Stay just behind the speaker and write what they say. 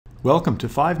Welcome to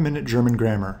 5-Minute German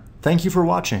Grammar. Thank you for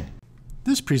watching.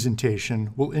 This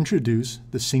presentation will introduce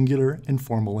the singular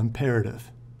informal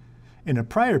imperative. In a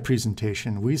prior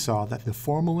presentation, we saw that the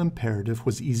formal imperative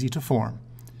was easy to form.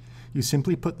 You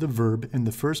simply put the verb in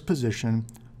the first position,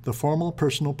 the formal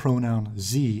personal pronoun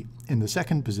sie in the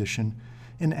second position,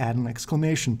 and add an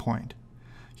exclamation point.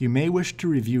 You may wish to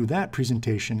review that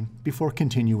presentation before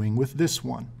continuing with this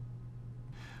one.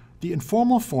 The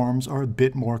informal forms are a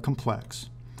bit more complex.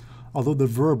 Although the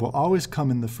verb will always come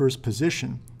in the first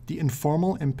position, the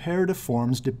informal imperative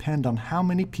forms depend on how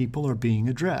many people are being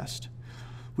addressed.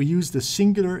 We use the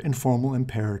singular informal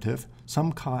imperative,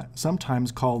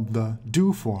 sometimes called the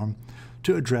du form,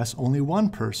 to address only one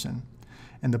person,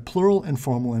 and the plural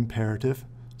informal imperative,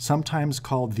 sometimes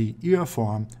called the ihr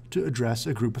form, to address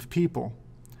a group of people.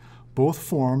 Both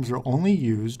forms are only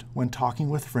used when talking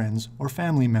with friends or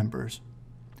family members.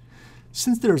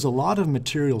 Since there is a lot of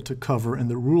material to cover and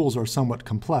the rules are somewhat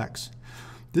complex,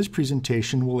 this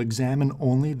presentation will examine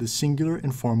only the singular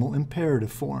informal imperative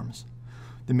forms.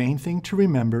 The main thing to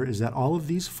remember is that all of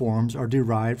these forms are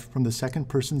derived from the second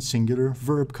person singular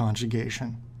verb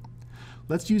conjugation.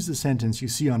 Let's use the sentence you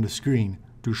see on the screen,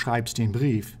 Du schreibst den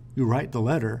Brief, you write the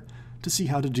letter, to see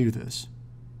how to do this.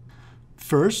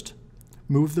 First,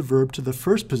 move the verb to the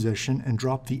first position and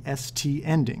drop the st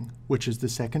ending, which is the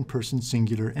second person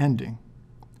singular ending.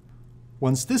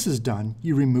 Once this is done,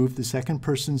 you remove the second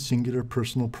person singular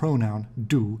personal pronoun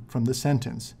du from the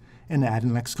sentence and add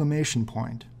an exclamation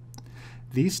point.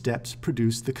 These steps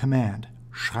produce the command,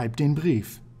 schreib den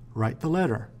Brief, write the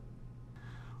letter.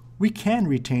 We can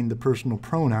retain the personal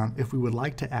pronoun if we would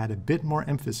like to add a bit more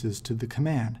emphasis to the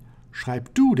command,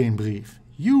 schreib du den Brief,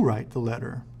 you write the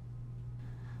letter.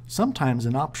 Sometimes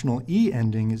an optional e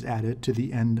ending is added to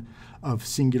the end of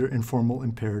singular informal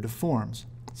imperative forms,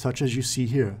 such as you see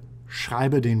here,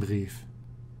 schreibe den Brief.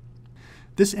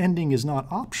 This ending is not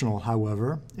optional,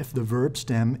 however, if the verb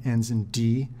stem ends in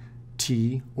d,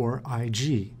 t, or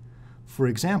ig. For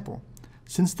example,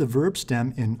 since the verb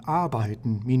stem in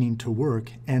arbeiten, meaning to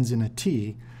work, ends in a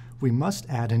t, we must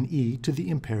add an e to the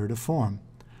imperative form.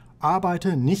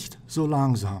 Arbeite nicht so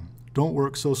langsam, don't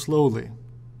work so slowly.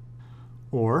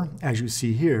 Or, as you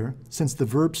see here, since the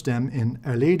verb stem in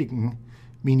erledigen,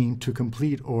 meaning to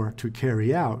complete or to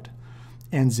carry out,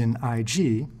 ends in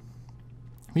ig,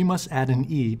 we must add an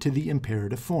e to the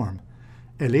imperative form.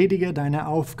 Erledige deine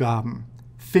Aufgaben,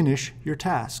 finish your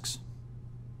tasks.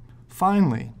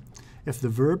 Finally, if the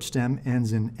verb stem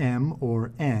ends in m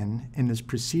or n and is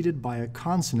preceded by a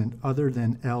consonant other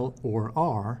than l or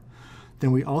r,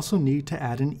 then we also need to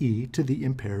add an e to the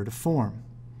imperative form.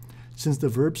 Since the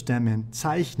verb stem in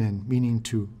zeichnen, meaning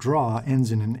to draw,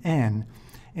 ends in an n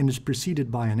and is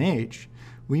preceded by an h,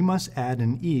 we must add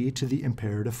an e to the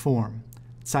imperative form.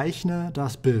 Zeichne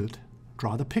das Bild,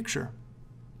 draw the picture.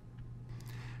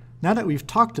 Now that we've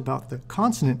talked about the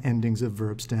consonant endings of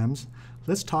verb stems,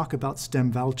 let's talk about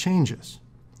stem vowel changes.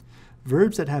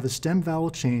 Verbs that have a stem vowel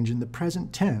change in the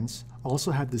present tense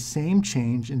also have the same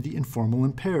change in the informal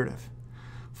imperative.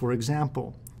 For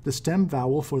example, the stem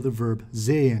vowel for the verb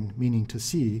sehen, meaning to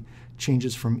see,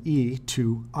 changes from e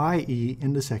to ie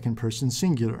in the second person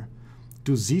singular.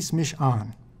 Du siehst mich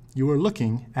an. You are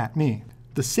looking at me.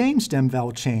 The same stem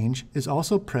vowel change is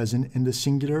also present in the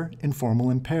singular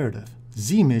informal imperative.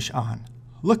 Sieh mich an.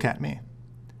 Look at me.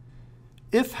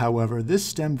 If, however, this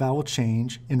stem vowel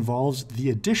change involves the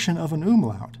addition of an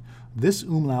umlaut, this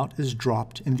umlaut is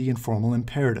dropped in the informal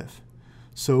imperative.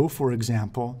 So, for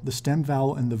example, the stem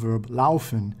vowel in the verb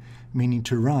laufen, meaning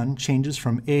to run, changes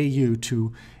from au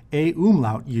to a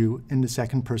umlaut u in the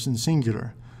second person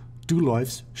singular. Du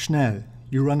läufst schnell.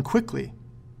 You run quickly.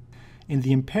 In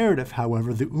the imperative,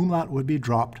 however, the umlaut would be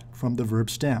dropped from the verb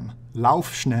stem.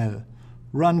 Lauf schnell.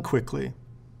 Run quickly.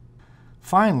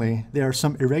 Finally, there are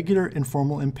some irregular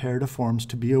informal imperative forms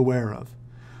to be aware of.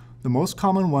 The most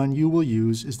common one you will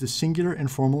use is the singular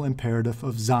informal imperative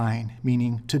of sein,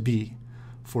 meaning to be.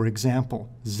 For example,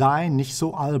 sei nicht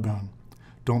so albern.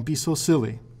 Don't be so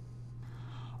silly.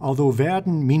 Although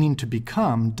werden, meaning to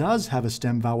become, does have a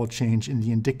stem vowel change in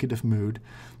the indicative mood,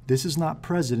 this is not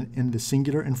present in the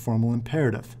singular informal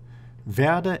imperative.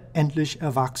 Werde endlich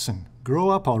erwachsen. Grow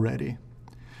up already.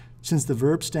 Since the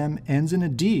verb stem ends in a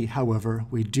d, however,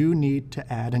 we do need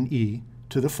to add an e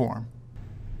to the form.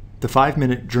 The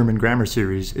 5-Minute German Grammar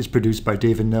Series is produced by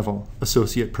David Neville,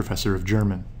 Associate Professor of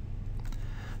German.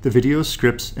 The videos,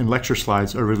 scripts, and lecture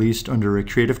slides are released under a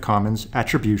Creative Commons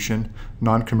Attribution,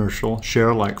 Non-Commercial, Share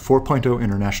Alike 4.0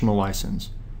 International License.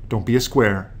 Don't be a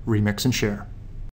square, remix and share.